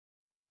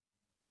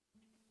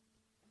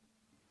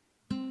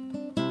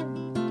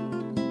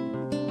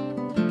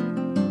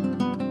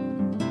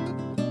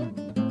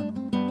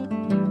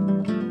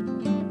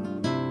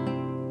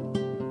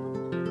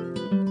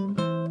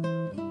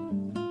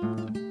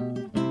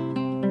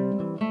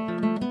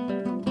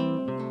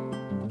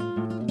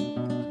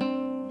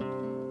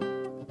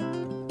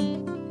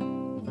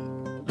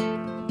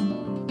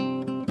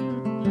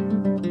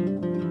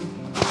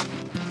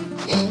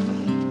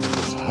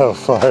how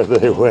far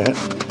they went.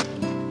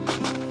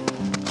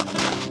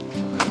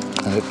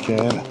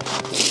 Again,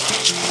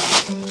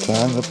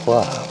 time to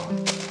plow.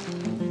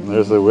 And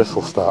there's the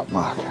whistle stop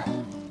marker.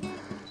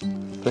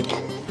 I think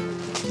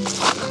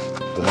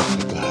that's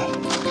what that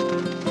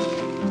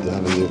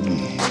W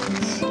means.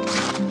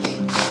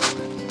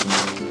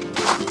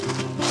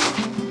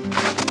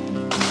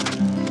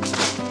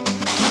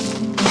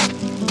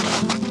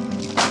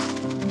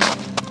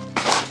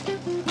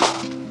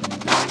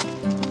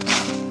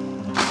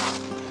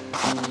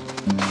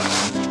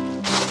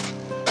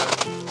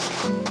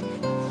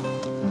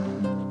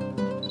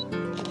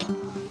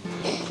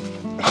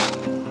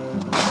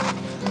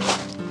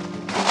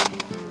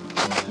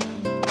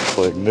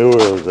 Like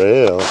newer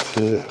rail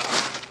too.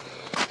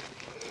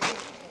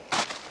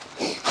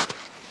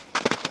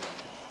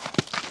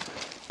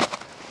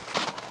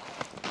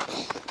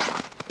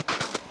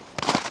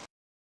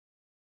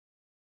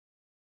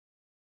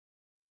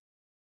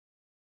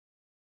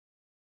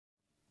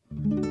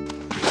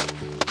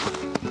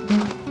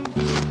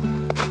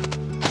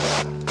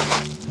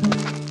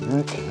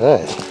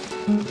 Okay,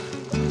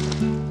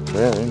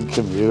 we're in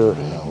commuter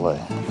rail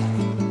land.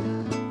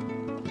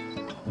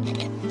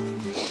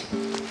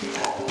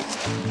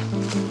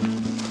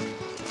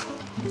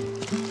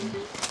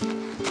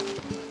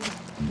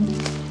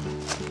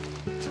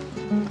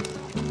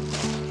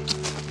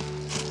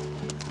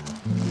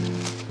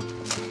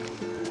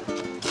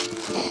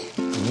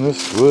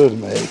 This would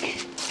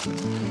make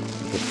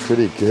a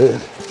pretty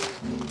good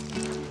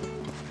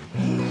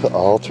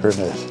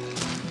alternate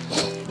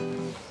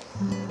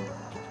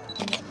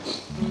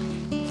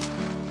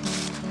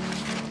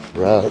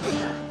route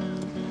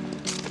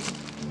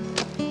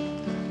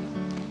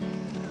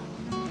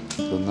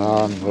for the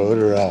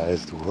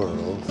non-motorized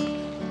world.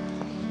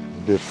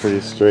 It'd be a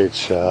pretty straight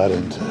shot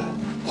into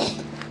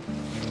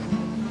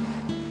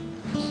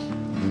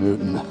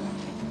Newton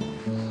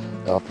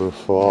Upper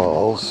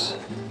Falls.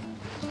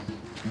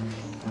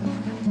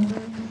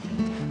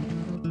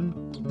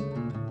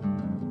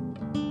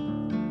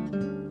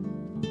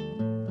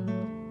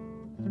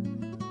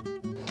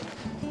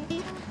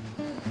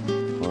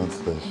 Once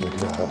they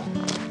figure out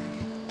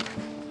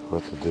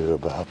what to do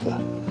about the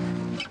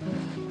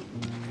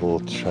little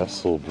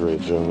trestle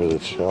bridge over the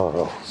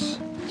Charles.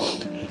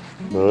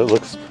 Though it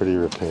looks pretty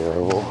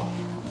repairable.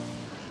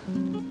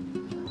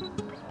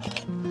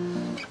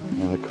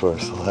 And of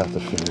course they'll have to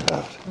figure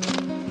out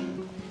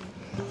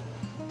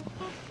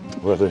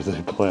whether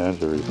they plan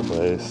to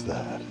replace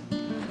that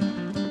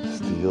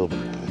steel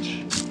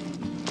bridge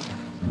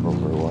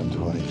over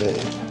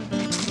 128.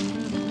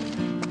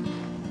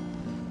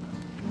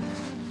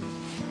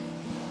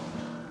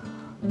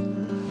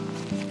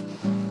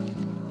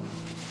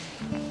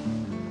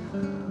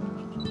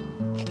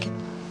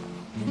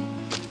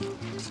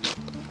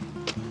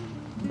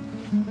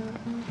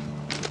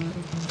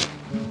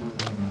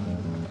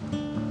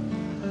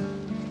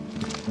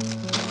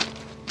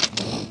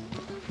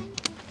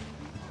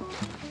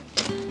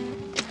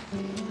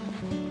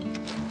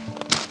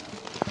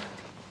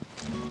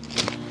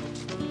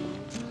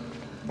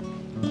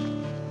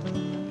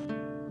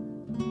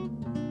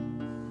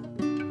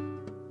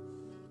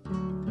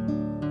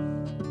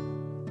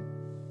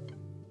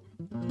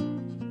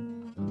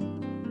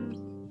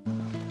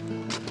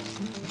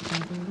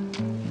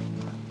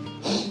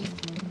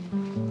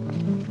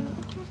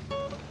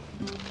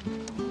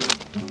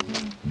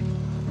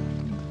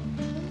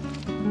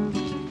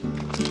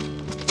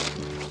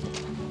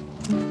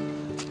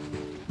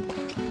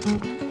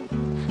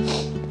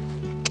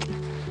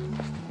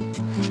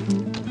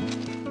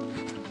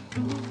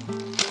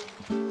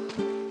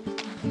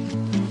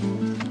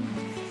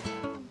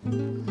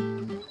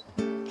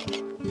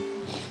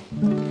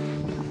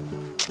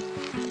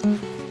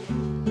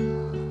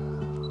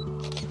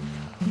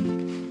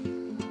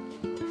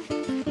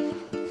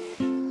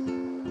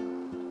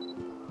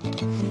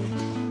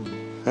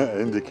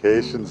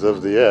 Indications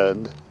of the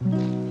end.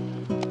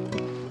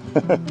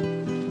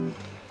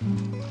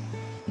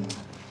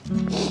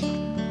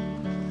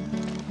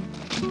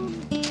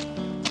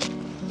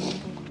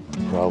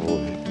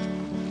 Probably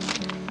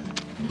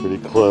pretty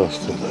close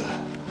to the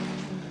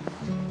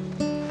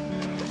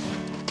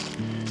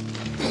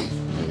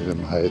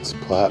Needham Heights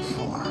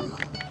platform.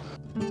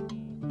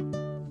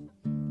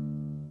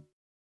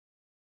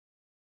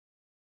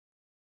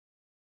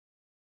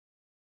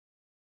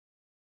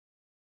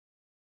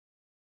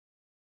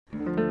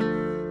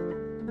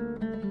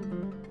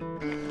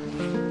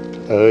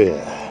 Oh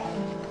yeah.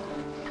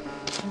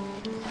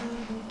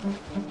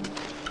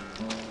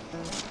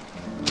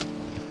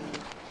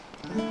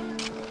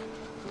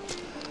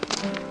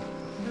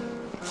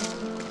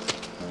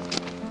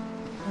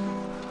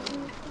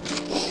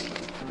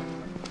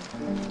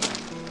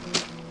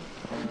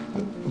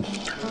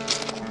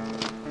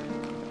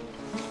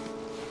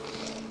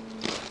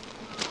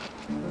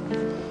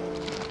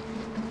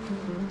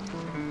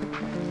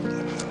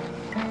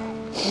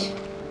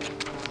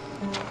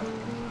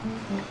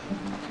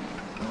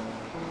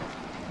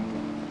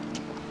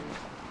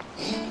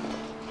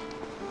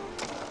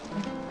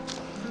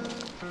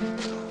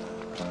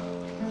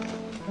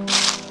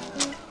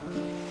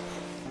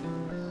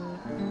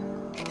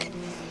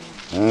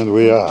 And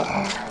we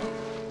are.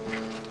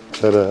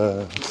 Ta-da!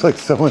 Looks like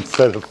someone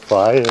set a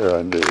fire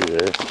under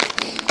here.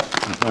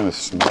 I kind of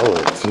smell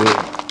it too.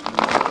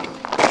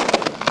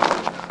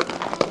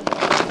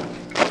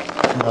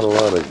 Not a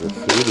lot of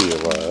graffiti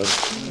allowed.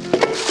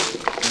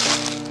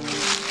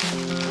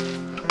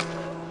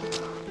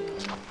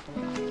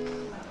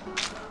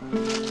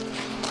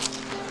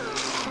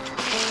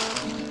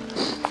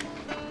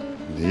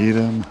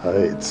 Needham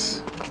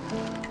Heights.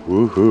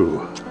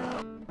 Woohoo!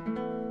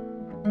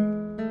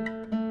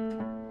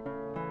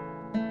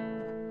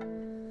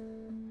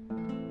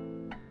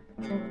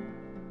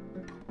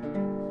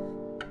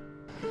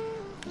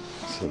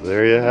 So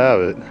there you have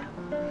it.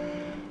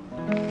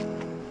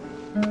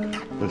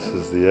 This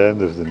is the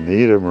end of the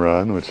Needham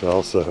Run, which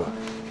also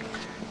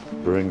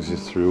brings you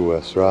through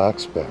West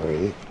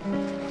Roxbury.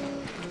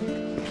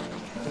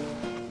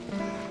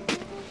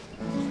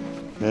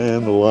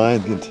 And the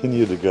line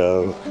continued to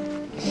go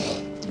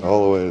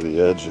all the way to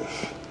the edge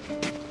of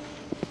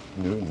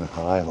Newton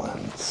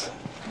Highlands.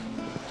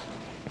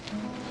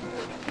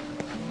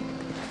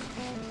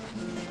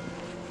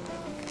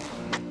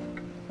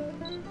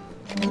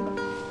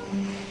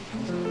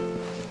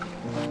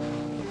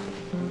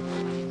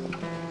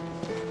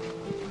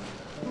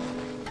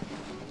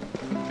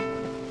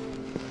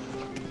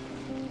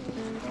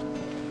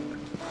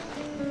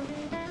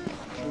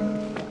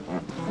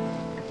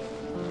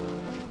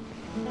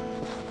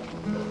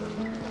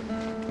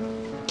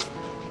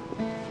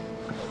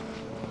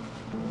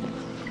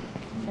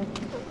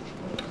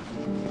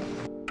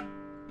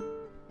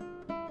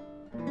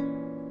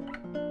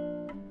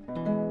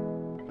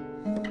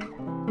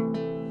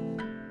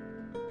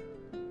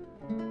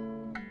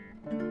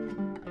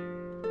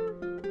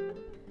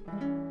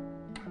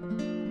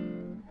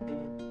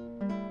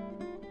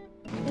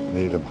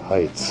 Needham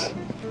Heights.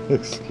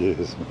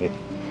 Excuse me.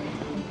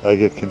 I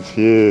get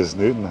confused.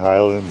 Newton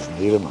Highlands,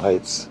 Needham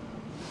Heights.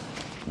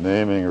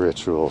 Naming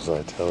rituals,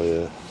 I tell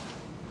you.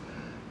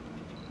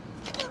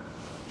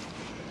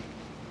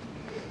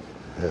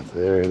 And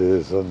there it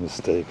is,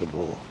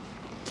 unmistakable.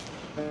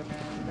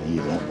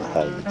 Needham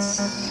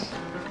Heights.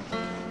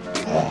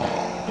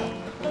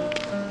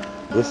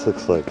 This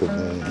looks like the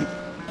main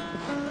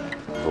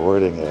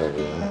boarding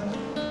area.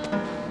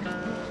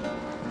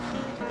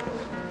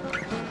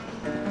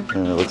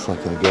 And it looks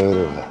like they go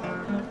to a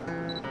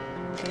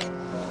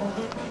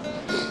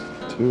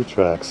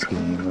 2-track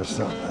scheme or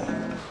something.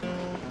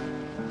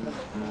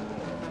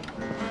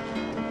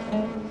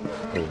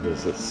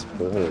 There's a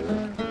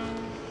spur.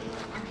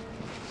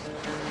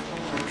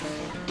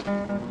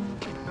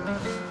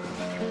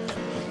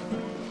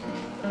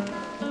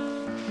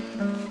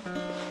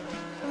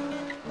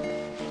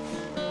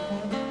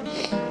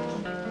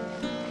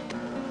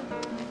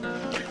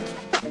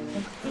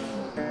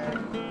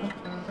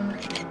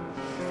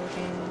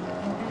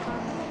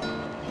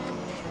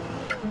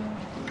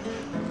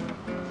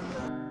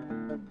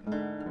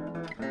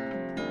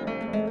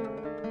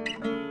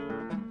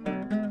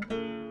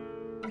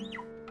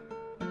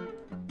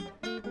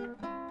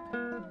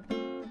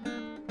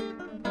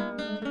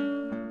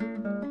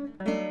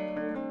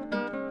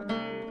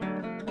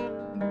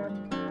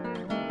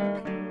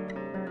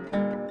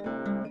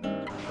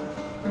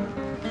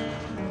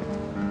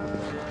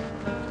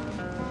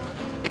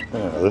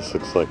 Yeah, this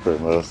looks like where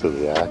most of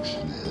the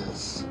action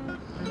is.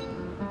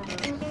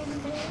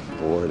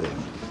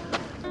 Boarding.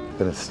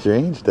 Been a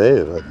strange day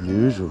of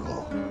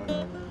unusual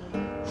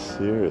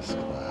cirrus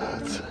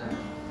clouds.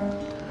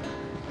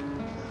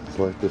 It's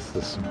like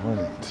this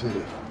morning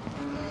too.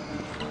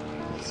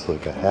 It's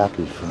like a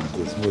happy front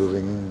is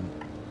moving in.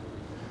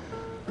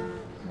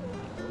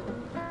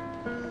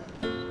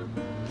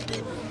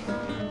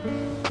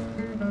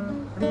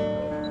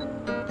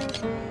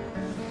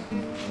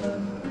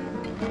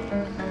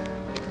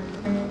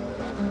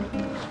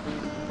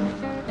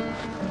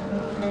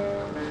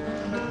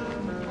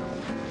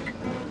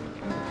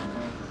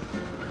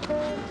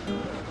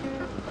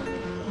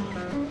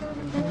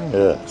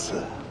 Yeah, it's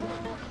a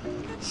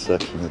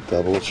section of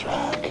double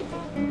track.